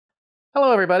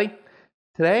Hello everybody.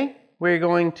 Today we're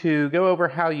going to go over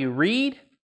how you read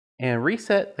and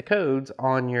reset the codes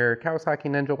on your Kawasaki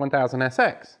Ninja 1000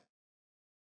 SX.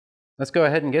 Let's go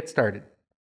ahead and get started.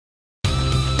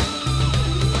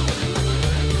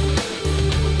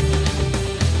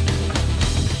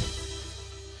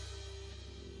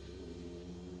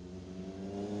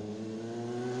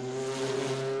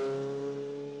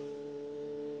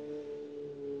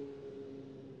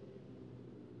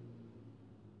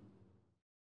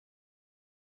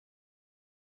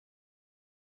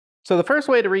 So the first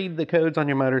way to read the codes on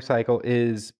your motorcycle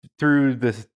is through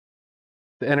the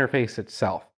interface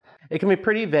itself. It can be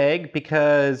pretty vague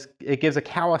because it gives a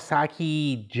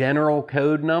Kawasaki general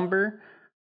code number,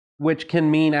 which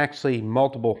can mean actually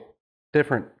multiple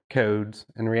different codes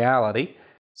in reality.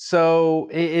 So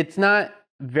it's not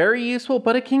very useful,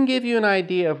 but it can give you an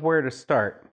idea of where to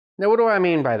start. Now, what do I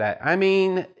mean by that? I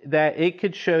mean that it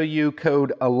could show you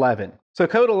code 11. So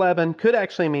code 11 could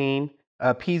actually mean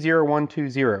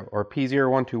P0120 or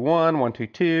P0121,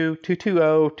 122,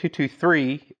 220,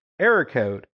 223 error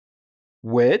code,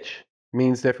 which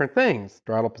means different things.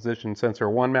 Throttle position sensor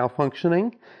 1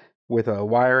 malfunctioning with a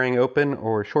wiring open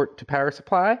or short to power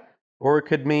supply, or it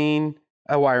could mean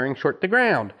a wiring short to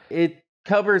ground. It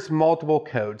covers multiple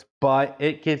codes, but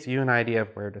it gives you an idea of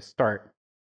where to start.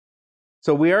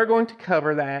 So we are going to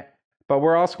cover that, but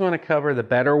we're also going to cover the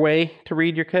better way to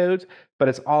read your codes, but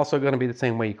it's also going to be the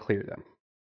same way you clear them.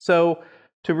 So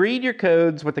to read your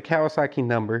codes with the Kawasaki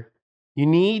number, you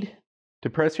need to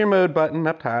press your mode button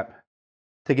up top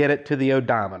to get it to the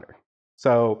odometer.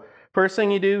 So first thing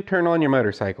you do, turn on your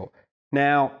motorcycle.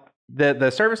 Now,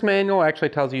 the service manual actually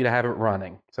tells you to have it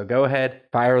running. So go ahead,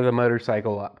 fire the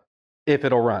motorcycle up, if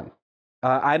it'll run.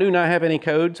 I do not have any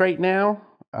codes right now,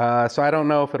 so I don't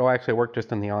know if it'll actually work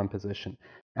just in the on position.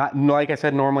 Like I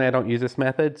said, normally I don't use this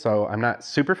method, so I'm not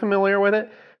super familiar with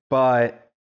it, but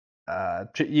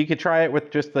you could try it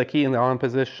with just the key in the on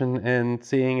position and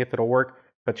seeing if it'll work,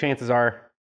 but chances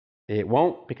are it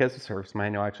won't because the service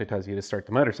manual actually tells you to start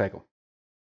the motorcycle.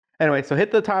 Anyway, so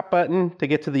hit the top button to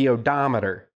get to the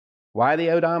odometer. Why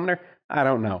the odometer? I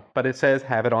don't know, but it says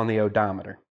have it on the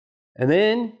odometer. And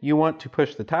then you want to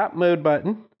push the top mode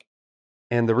button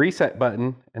and the reset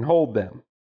button and hold them.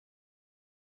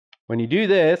 When you do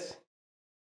this,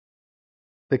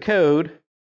 the code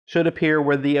should appear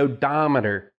where the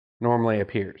odometer normally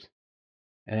appears.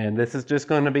 And this is just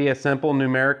going to be a simple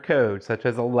numeric code such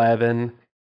as 11,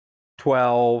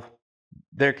 12.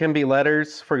 There can be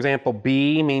letters. For example,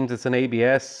 B means it's an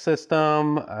ABS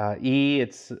system. E,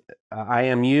 it's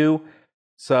IMU.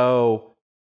 So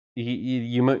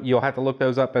you'll have to look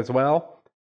those up as well.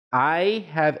 I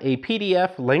have a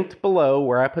PDF linked below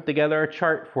where I put together a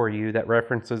chart for you that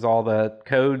references all the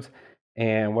codes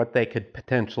and what they could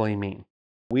potentially mean.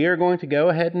 We are going to go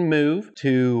ahead and move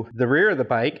to the rear of the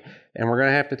bike, and we're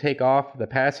going to have to take off the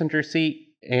passenger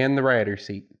seat and the rider's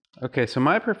seat. Okay, so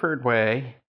my preferred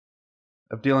way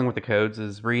of dealing with the codes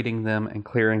is reading them and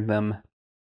clearing them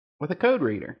with a code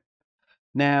reader.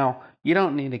 Now, you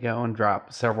don't need to go and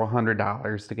drop several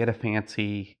 $100s to get a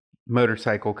fancy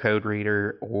motorcycle code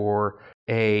reader or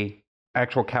a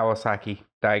actual Kawasaki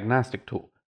diagnostic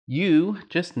tool. You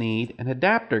just need an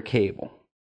adapter cable.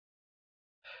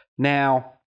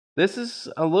 Now, this is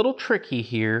a little tricky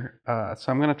here, so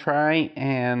I'm going to try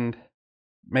and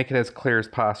make it as clear as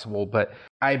possible, but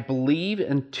I believe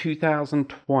in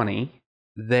 2020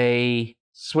 they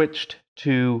switched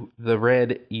to the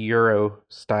red Euro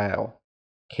style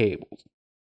cables.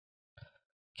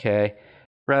 Okay,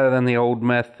 rather than the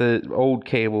old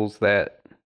cables that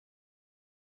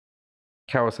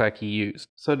Kawasaki used.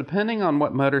 So depending on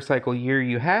what motorcycle year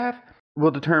you have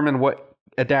will determine what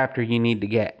adapter you need to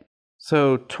get.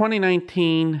 So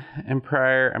 2019 and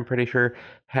prior, I'm pretty sure,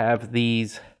 have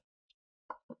these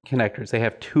connectors. They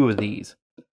have two of these.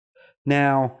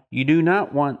 Now, you do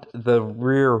not want the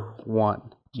rear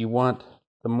one. You want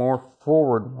the more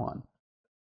forward one.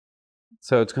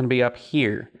 So it's going to be up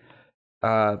here.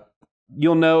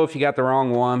 You'll know if you got the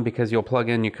wrong one because you'll plug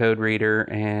in your code reader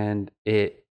and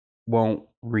it won't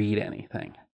read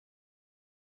anything.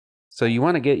 So you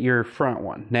want to get your front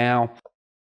one. Now,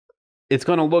 it's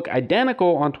going to look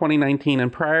identical on 2019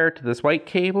 and prior to this white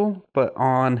cable, but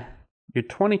on your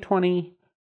 2020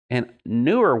 and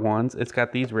newer ones, it's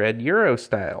got these red Euro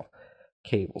style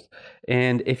cables.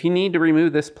 And if you need to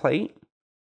remove this plate,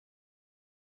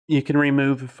 you can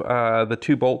remove the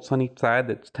two bolts on each side.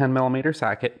 That's 10mm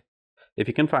socket, if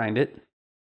you can find it.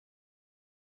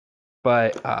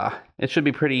 But it should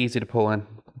be pretty easy to pull in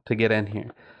to get in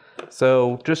here.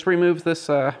 So just remove this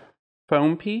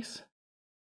foam piece.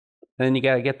 Then you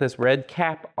got to get this red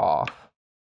cap off.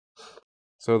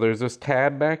 So there's this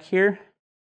tab back here.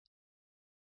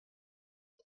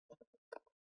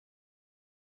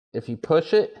 If you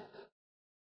push it,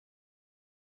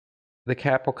 the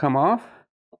cap will come off.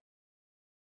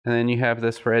 And then you have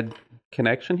this red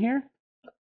connection here.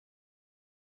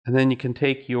 And then you can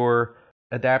take your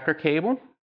adapter cable,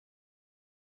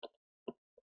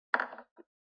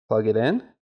 plug it in.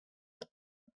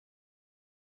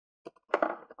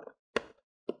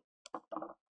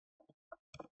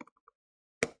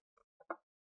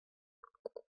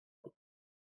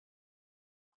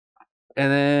 And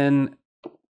then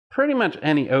pretty much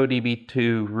any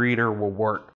ODB2 reader will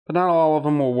work, but not all of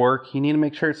them will work. You need to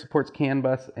make sure it supports CAN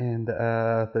bus, and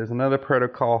there's another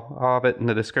protocol of it in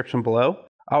the description below.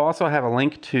 I'll also have a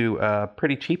link to a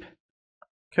pretty cheap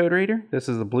code reader. This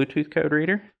is a Bluetooth code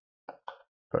reader,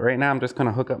 but right now I'm just going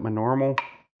to hook up my normal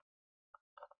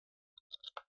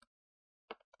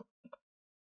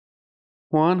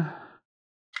one,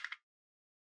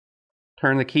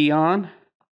 turn the key on.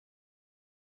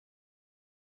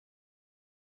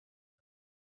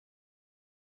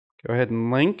 Go ahead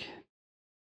and link.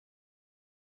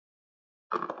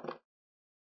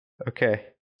 Okay,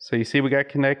 so you see we got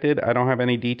connected. I don't have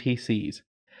any DTCs.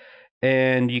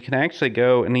 And you can actually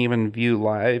go and even view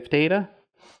live data.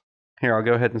 Here, I'll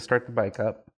go ahead and start the bike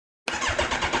up.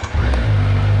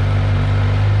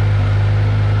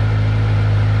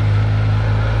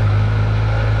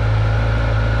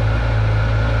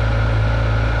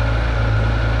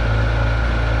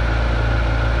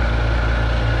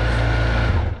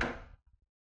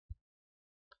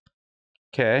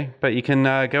 Okay, but you can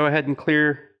go ahead and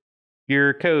clear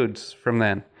your codes from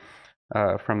them.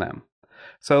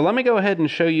 So let me go ahead and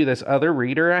show you this other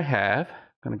reader I have.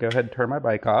 I'm going to go ahead and turn my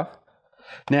bike off.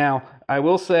 Now, I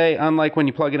will say, unlike when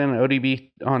you plug it in an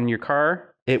ODB on your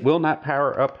car, it will not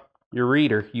power up your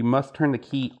reader. You must turn the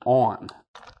key on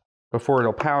before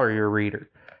it'll power your reader.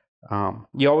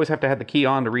 You always have to have the key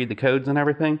on to read the codes and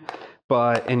everything,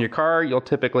 but in your car, you'll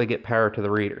typically get power to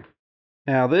the reader.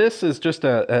 Now, this is just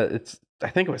I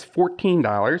think it was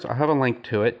 $14. I'll have a link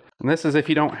to it. And this is if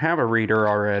you don't have a reader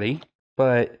already,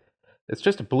 but it's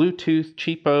just a Bluetooth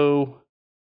cheapo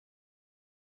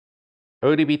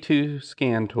ODB2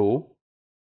 scan tool.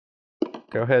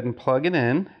 Go ahead and plug it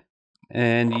in,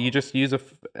 and you just use an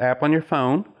app on your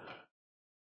phone.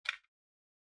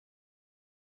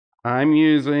 I'm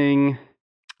using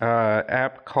an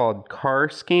app called Car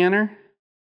Scanner.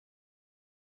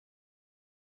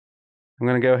 I'm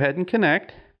going to go ahead and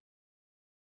connect.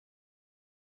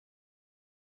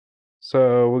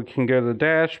 So we can go to the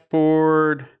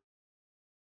dashboard.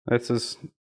 Let's just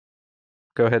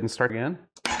go ahead and start again.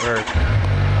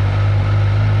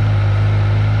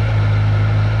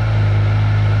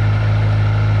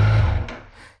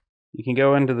 You can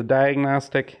go into the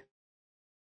diagnostic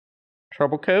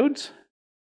trouble codes,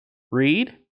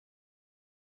 read,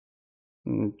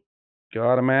 and go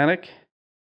automatic.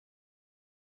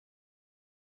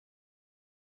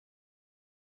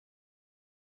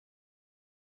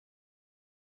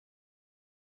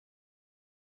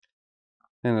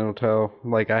 And it'll tell,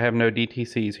 like, I have no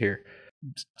DTCs here.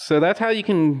 So that's how you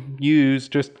can use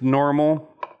just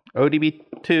normal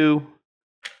ODB2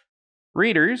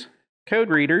 readers, code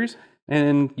readers,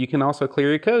 and you can also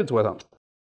clear your codes with them.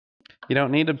 You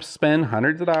don't need to spend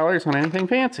hundreds of dollars on anything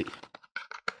fancy.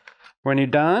 When you're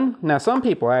done, now some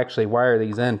people actually wire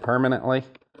these in permanently.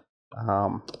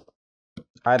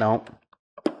 I don't.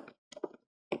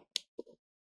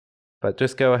 But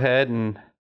just go ahead and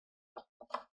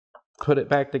put it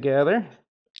back together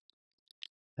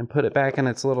and put it back in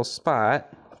its little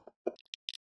spot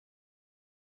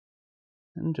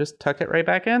and just tuck it right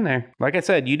back in there. Like I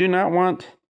said, you do not want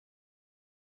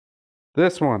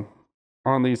this one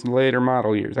on these later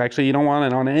model years. Actually, you don't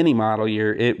want it on any model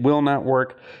year. It will not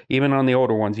work even on the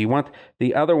older ones. You want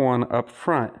the other one up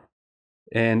front,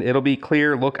 and it'll be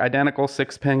clear, look identical,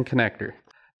 6-pin connector.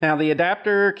 Now, the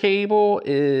adapter cable,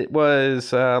 it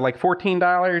was like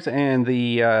 $14, and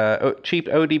the cheap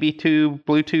ODB2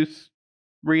 Bluetooth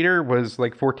reader was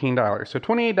like $14. So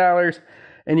 $28,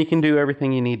 and you can do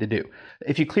everything you need to do.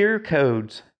 If you clear your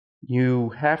codes, you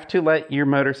have to let your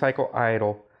motorcycle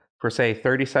idle for, say,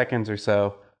 30 seconds or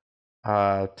so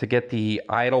to get the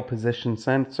idle position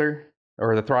sensor,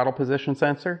 or the throttle position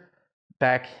sensor,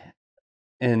 back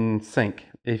in sync.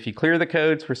 If you clear the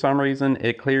codes for some reason,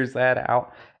 it clears that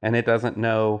out and it doesn't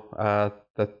know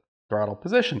the throttle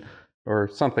position or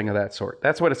something of that sort.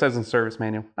 That's what it says in the service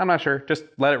manual. I'm not sure. Just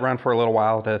let it run for a little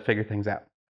while to figure things out.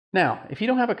 Now, if you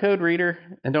don't have a code reader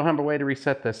and don't have a way to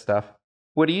reset this stuff,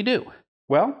 what do?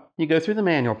 Well, you go through the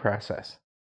manual process.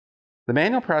 The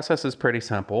manual process is pretty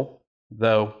simple.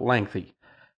 though lengthy.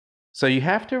 So you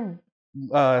have to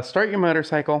start your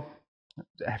motorcycle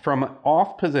from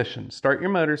off position. Start your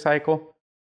motorcycle,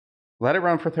 let it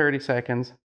run for 30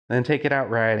 seconds, then take it out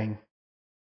riding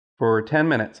for 10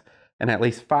 minutes. And at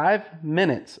least 5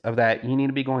 minutes of that, you need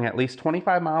to be going at least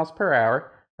 25 miles per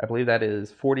hour. I believe that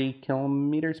is 40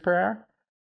 kilometers per hour.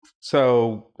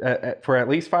 So for at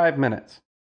least 5 minutes,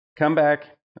 come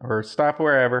back or stop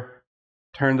wherever,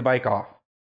 turn the bike off.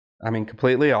 I mean,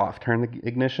 completely off. Turn the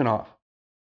ignition off.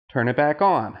 Turn it back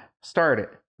on. Start it.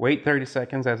 Wait 30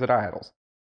 seconds as it idles.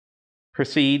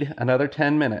 Proceed another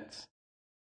 10 minutes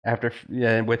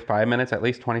with 5 minutes, at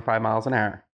least 25 miles an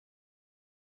hour.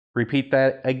 Repeat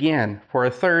that again for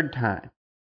a third time.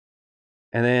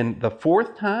 And then the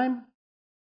fourth time,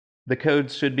 the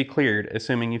codes should be cleared,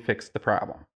 assuming you fixed the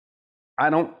problem. I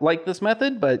don't like this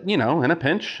method, but in a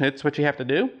pinch, it's what you have to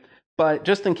do. But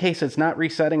just in case it's not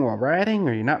resetting while riding,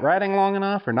 or you're not riding long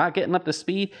enough, or not getting up to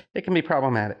speed, it can be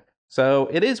problematic. So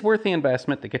it is worth the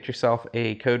investment to get yourself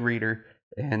a code reader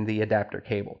and the adapter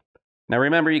cable. Now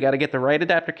remember, you got to get the right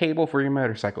adapter cable for your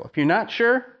motorcycle. If you're not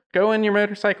sure, go in your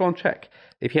motorcycle and check.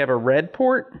 If you have a red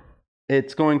port,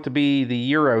 it's going to be the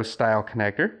Euro style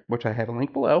connector, which I have a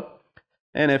link below.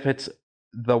 And if it's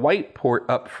the white port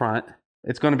up front,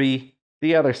 it's going to be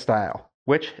the other style,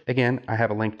 which again, I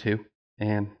have a link to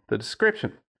in the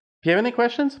description. If you have any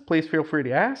questions, please feel free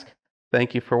to ask.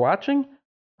 Thank you for watching.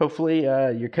 Hopefully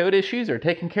your code issues are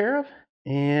taken care of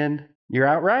and you're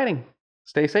out riding.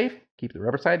 Stay safe, keep the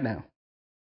rubber side down.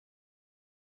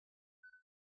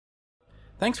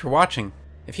 Thanks for watching.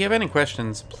 If you have any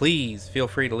questions, please feel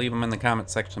free to leave them in the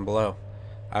comments section below.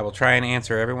 I will try and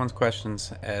answer everyone's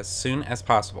questions as soon as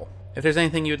possible. If there's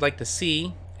anything you would like to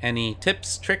see, any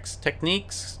tips, tricks,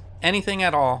 techniques, anything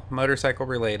at all motorcycle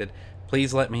related,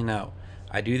 please let me know.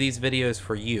 I do these videos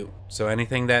for you, so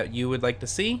anything that you would like to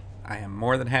see, I am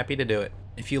more than happy to do it.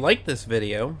 If you like this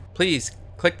video, please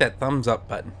click that thumbs up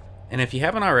button. And if you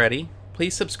haven't already,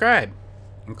 please subscribe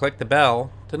and click the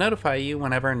bell to notify you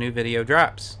whenever a new video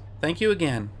drops. Thank you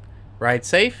again. Ride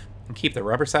safe and keep the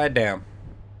rubber side down.